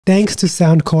Thanks to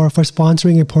Soundcore for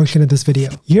sponsoring a portion of this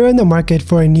video. You're in the market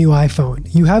for a new iPhone.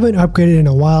 You haven't upgraded in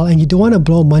a while and you don't want to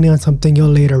blow money on something you'll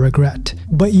later regret.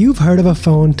 But you've heard of a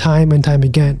phone time and time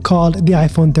again called the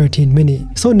iPhone 13 mini.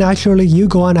 So naturally, you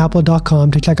go on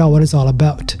apple.com to check out what it's all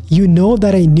about. You know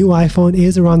that a new iPhone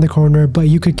is around the corner, but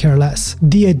you could care less.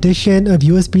 The addition of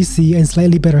USB-C and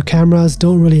slightly better cameras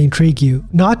don't really intrigue you.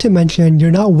 Not to mention,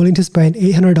 you're not willing to spend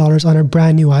 $800 on a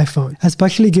brand new iPhone,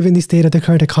 especially given the state of the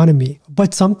current economy.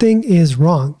 But something is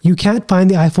wrong. You can't find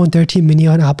the iPhone 13 mini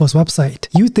on Apple's website.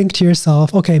 You think to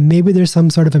yourself, okay, maybe there's some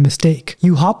sort of a mistake.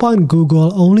 You hop on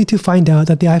Google only to find out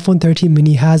that the iPhone 13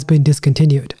 mini has been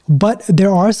discontinued. But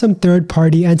there are some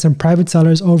third-party and some private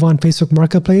sellers over on Facebook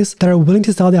Marketplace that are willing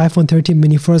to sell the iPhone 13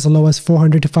 mini for as low as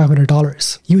 $400 to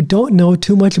 $500. You don't know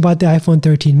too much about the iPhone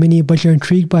 13 mini, but you're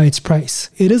intrigued by its price.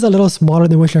 It is a little smaller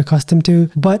than what you're accustomed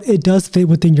to, but it does fit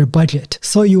within your budget,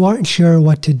 so you aren't sure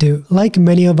what to do. Like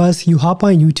many of us, you hop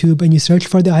on YouTube and you search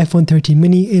for the iPhone 13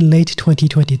 mini in late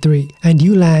 2023, and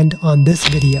you land on this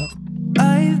video.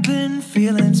 I've been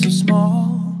feeling so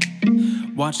small.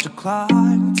 Watch the clock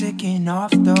ticking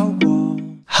off the wall.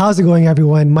 How's it going,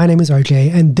 everyone? My name is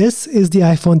RJ and this is the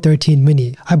iPhone 13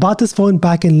 mini. I bought this phone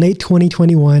back in late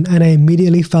 2021 and I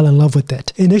immediately fell in love with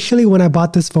it. Initially, when I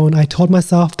bought this phone, I told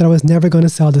myself that I was never going to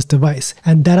sell this device,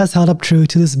 and that has held up true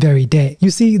to this very day. You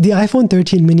see, the iPhone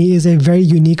 13 mini is a very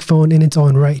unique phone in its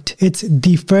own right. It's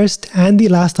the first and the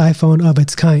last iPhone of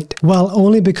its kind. Well,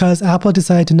 only because Apple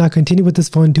decided to not continue with this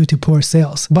phone due to poor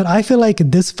sales. But I feel like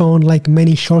this phone, like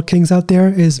many short kings out there,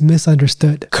 is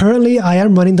misunderstood. Currently, I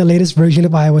am running the latest version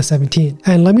of iOS 17,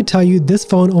 and let me tell you, this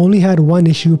phone only had one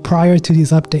issue prior to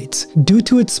these updates. Due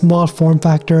to its small form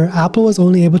factor, Apple was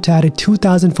only able to add a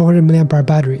 2400 mAh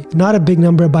battery. Not a big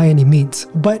number by any means,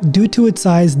 but due to its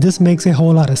size, this makes a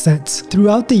whole lot of sense.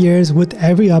 Throughout the years, with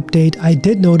every update, I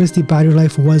did notice the battery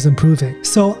life was improving.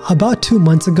 So about 2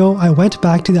 months ago, I went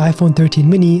back to the iPhone 13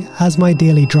 mini as my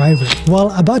daily driver.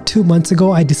 Well, about 2 months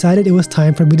ago, I decided it was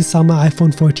time for me to sell my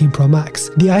iPhone 14 Pro Max.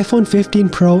 The iPhone 15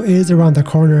 Pro is around the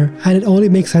corner, and it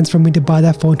only makes sense for me to buy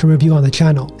that phone to review on the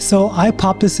channel. So I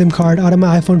popped the SIM card out of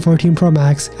my iPhone 14 Pro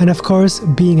Max, and of course,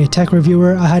 being a tech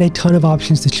reviewer, I had a ton of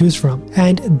options to choose from.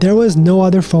 And there was no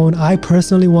other phone I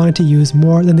personally wanted to use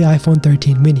more than the iPhone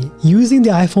 13 mini. Using the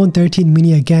iPhone 13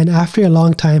 mini again after a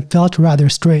long time felt rather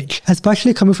strange,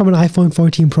 especially coming from an iPhone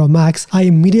 14 Pro Max. I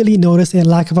immediately noticed a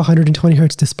lack of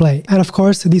 120Hz display, and of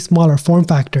course, the smaller form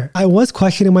factor. I was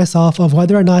questioning myself of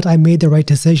whether or not I made the right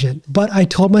decision, but I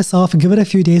told myself give it a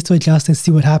few days to adjust and see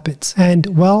what happens. And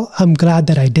well, I'm glad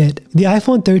that I did. The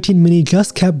iPhone 13 mini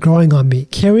just kept growing on me.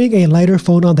 Carrying a lighter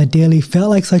phone on the daily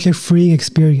felt like such a freeing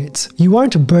experience. You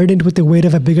aren't burdened with the weight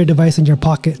of a bigger device in your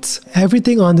pockets.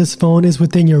 Everything on this phone is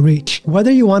within your reach. Whether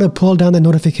you want to pull down the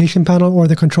notification panel or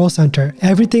the control center,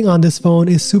 everything on this phone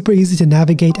is super easy to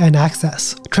navigate and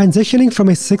access. Transitioning from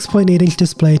a 6.8-inch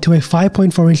display to a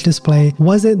 5.4-inch display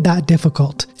wasn't that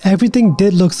difficult. Everything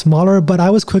did look smaller, but I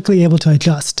was quickly able to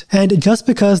adjust. And just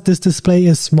because this display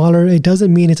is smaller, it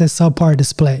doesn't mean it's a subpar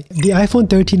display. The iPhone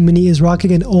 13 mini is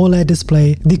rocking an OLED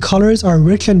display. The colors are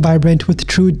rich and vibrant with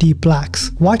true deep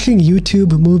blacks. Watching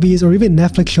YouTube, movies, or even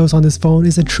Netflix shows on this phone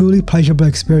is a truly pleasurable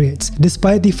experience,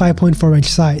 despite the 5.4-inch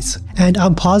size. And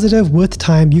I'm positive with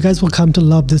time, you guys will come to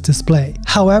love this display.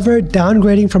 However,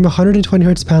 downgrading from a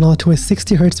 120Hz panel to a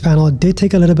 60Hz panel did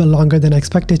take a little bit longer than I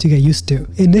expected to get used to.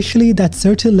 Initially, that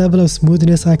certain level of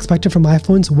smoothness I expected from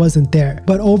iPhones wasn't there,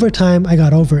 but over time, I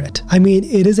got over it. I mean,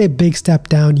 it is a big step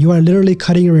down. You are literally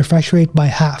cutting your refresh rate by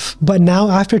half. But now,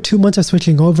 after 2 months of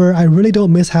switching over, I really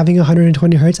don't miss having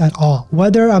 120Hz at all.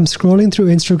 Whether I'm scrolling through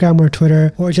Instagram or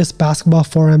Twitter, or just basketball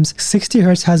forums,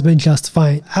 60Hz has been just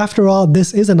fine. After all,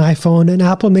 this is an iPhone, and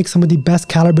Apple makes some of the best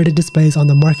calibrated displays on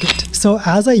the market. So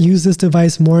as I use this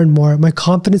device more and more, my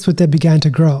confidence with it began to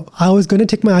grow. I was going to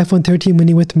take my iPhone 13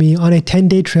 mini with me on a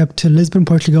 10-day trip to Lisbon,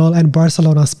 Portugal and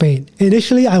Barcelona, Spain.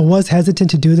 Initially, I was hesitant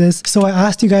to do this, so I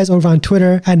asked you guys over on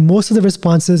Twitter, and most of the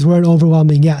responses were an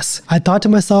overwhelming yes. I thought to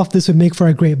myself this would make for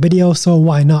a great video, so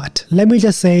why not? Let me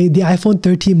just say, the iPhone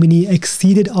 13 mini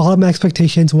exceeded all of my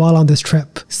expectations while on this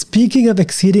trip. Speaking of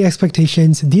exceeding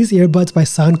expectations, these earbuds by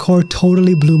Soundcore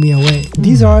totally blew me away.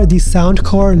 These are the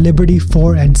Soundcore Liberty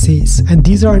 4 NCs, and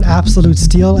these are an absolute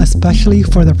steal, especially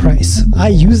for the price. I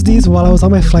used these while I was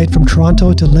on my flight from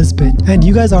Toronto to Lisbon, and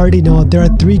you guys already know there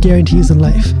are 3 guarantees in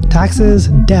life: taxes,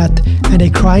 death, and a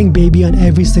crying baby on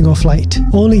every single flight.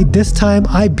 Only this time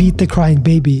I beat the crying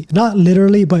baby, not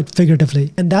literally but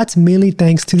figuratively, and that's mainly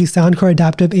thanks to the Soundcore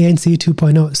Adaptive ANC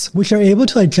 2.0s, which are able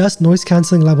to adjust noise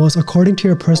cancelling levels according to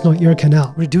your personal ear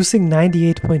canal, reducing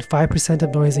 98.5%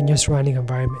 of noise in your surrounding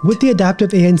environment. With the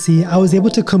adaptive ANC, I was able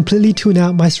to completely tune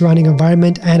out my surrounding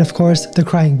environment and of course the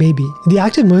crying baby. The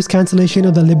active noise cancellation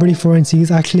of the Liberty 4NCs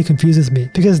actually confuses me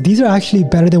because these are actually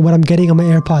better than what I'm getting on my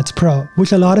AirPods Pro,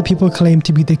 which a lot of people claim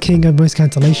to be the king of noise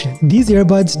cancellation. These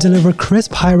earbuds deliver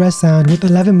crisp high-res sound with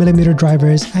 11mm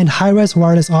drivers and high-res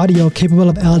wireless audio capable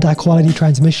of LDAC quality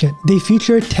transmission. They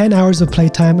feature 10 hours of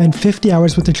playtime and 50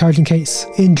 hours with the charging case.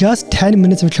 In just 10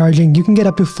 minutes of charging, you can get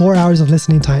up to 4 hours of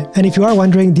listening time. And if you are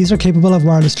wondering, these are capable of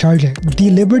wireless charging. The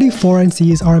Liberty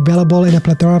 4NCs are available in a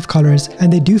plethora of colors,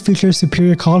 and they do feature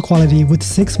superior call quality with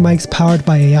 6 mics powered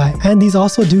by AI. And these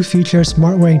also do feature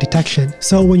smart wearing detection.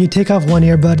 So when you take off one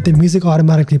earbud, the music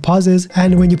automatically pauses,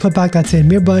 and when you put back that same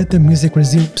earbud, the music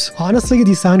resumes. Honestly,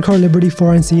 the Soundcore Liberty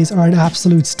 4NCs are an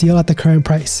absolute steal at the current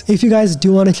price. If you guys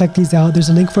do want to check these out, there's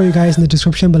a link for you guys in the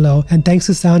description below, and thanks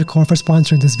to Soundcore for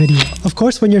sponsoring this video. Of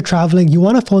course, when you're traveling, you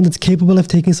want a phone that's capable of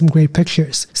taking some great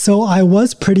pictures. So I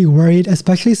was pretty worried,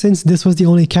 especially since this was the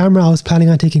only camera I was planning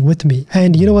on taking with me.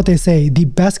 And you know what they say, the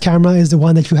best camera is the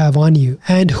one that you have on you.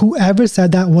 And whoever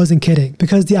said that wasn't kidding,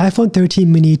 because the iPhone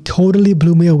 13 mini totally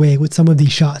blew me away with some of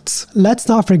these shots. Let's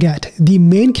not forget, the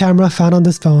main camera found on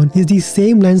this phone is the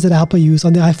same lens that Apple used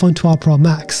on the iPhone 12 Pro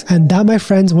Max. And that, my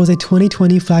friends, was a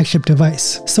 2020 flagship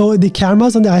device. So the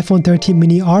cameras on the iPhone 13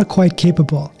 mini are quite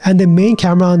capable. And the main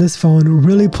camera on this phone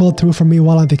really pulled through for me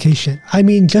while on vacation. I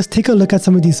mean, just take a look at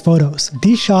some of these photos.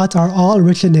 These shots are all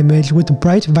rich in image with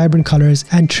bright, vibrant colors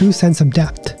and true sense of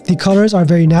depth. The colors are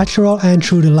very natural and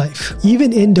true to life.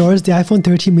 Even indoors, the iPhone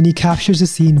 13 mini captures the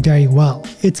scene very well.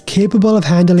 It's capable of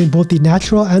handling both the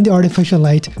natural and the artificial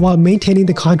light while maintaining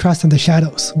the contrast and the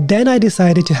shadows. Then I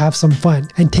decided to have some fun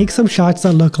and take some shots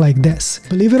that look like this.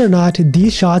 Believe it or not,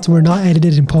 these shots were not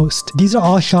edited in post. These are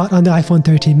all shot on the iPhone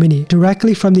 13 mini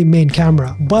directly from the main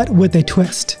camera, but with a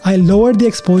twist. I lowered the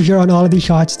exposure on all of these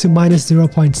shots to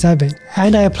 -0.7,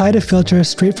 and I applied a filter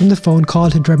straight from the phone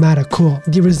called Dramatic Cool.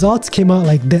 The results came out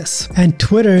like this, and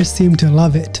Twitter seemed to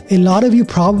love it. A lot of you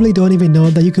probably don't even know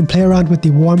that you can play around with the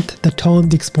warmth, the tone,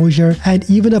 the exposure, and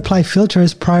even apply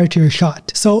filters prior to your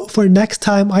shot. So for next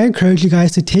time, I encourage you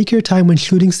guys to take your time when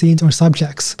shooting scenes or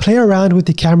subjects. Play around with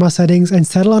the camera settings and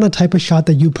settle on a type of shot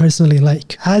that you personally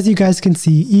like. As you guys can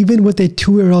see, even with a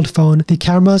 2-year-old phone, the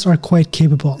cameras are quite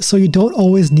capable, so you don't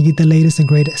always need the latest and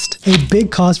greatest. A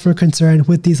big cause for concern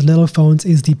with these little phones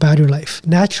is the battery life.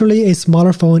 Naturally, a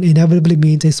smaller phone inevitably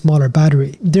means a smaller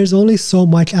battery. There's only so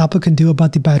much Apple can do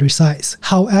about the battery size.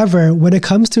 However, when it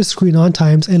comes to screen on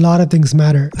times, a lot of things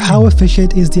matter. How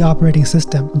efficient is the operating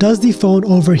system? Does the phone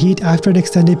overheat after an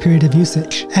extended period of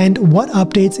usage? And what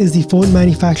updates is the phone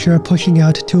manufacturer pushing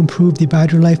out to improve the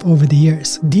battery life over the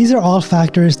years? These are all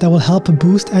factors that will help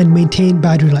boost and maintain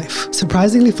battery life.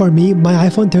 Surprisingly for me, my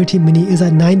iPhone 13 mini is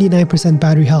at 99%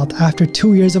 battery health after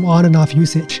 2 years of on and off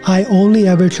usage. I only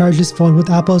ever charge this phone with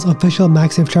Apple's official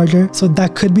MagSafe charger, so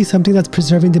that could be something that's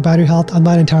preserving the battery health. I'm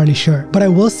not entirely sure. But I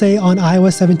will say on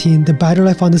iOS 17, the battery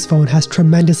life on this phone has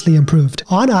tremendously improved.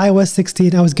 On iOS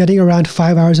 16, I was getting around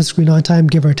 5 hours of screen on time,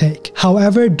 give or take.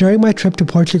 However, during my trip to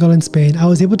Portugal and Spain, I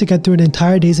was able to get through an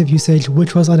entire days of usage,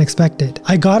 which was unexpected.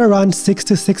 I got around 6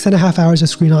 to 6.5 hours of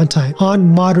screen on time on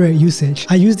moderate usage.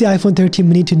 I used the iPhone 13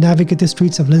 mini to navigate the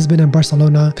streets of Lisbon and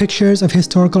Barcelona, pictures of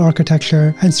historical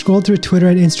architecture, and scroll through Twitter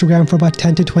and Instagram for about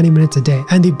 10 to 20 minutes a day,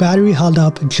 and the battery held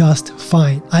up just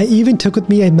fine. I even took with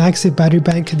me a MagSafe battery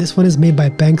bank. This one is made by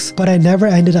Banks, but I never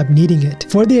ended up needing it.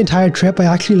 For the entire trip, I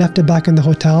actually left it back in the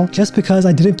hotel just because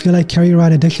I didn't feel like carrying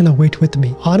around additional weight with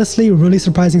me. Honestly, really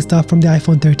surprising stuff from the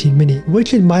iPhone 13 mini,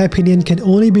 which in my opinion can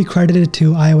only be credited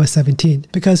to iOS 17,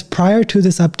 because prior to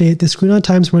this update, the screen on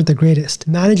times weren't the greatest.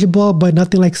 Manageable, but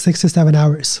nothing like 6 to 7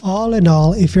 hours. All in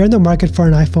all, if you're in the market for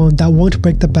an iPhone that won't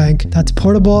break the bank, that's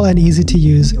portable and easy to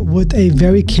use with a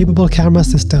very capable camera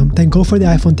system, then go for the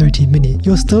iPhone 13 mini.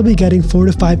 You'll still be getting 4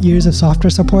 to 5 years of software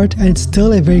support, and it's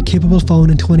still a very capable phone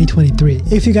in 2023.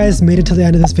 If you guys made it to the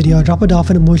end of this video, drop a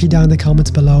dolphin emoji down in the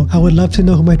comments below. I would love to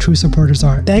know who my true supporters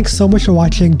are. Thanks so much for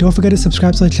watching. Don't forget to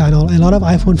subscribe to the channel. A lot of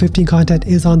iPhone 15 content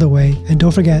is on the way, and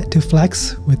don't forget to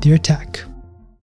flex with your tech.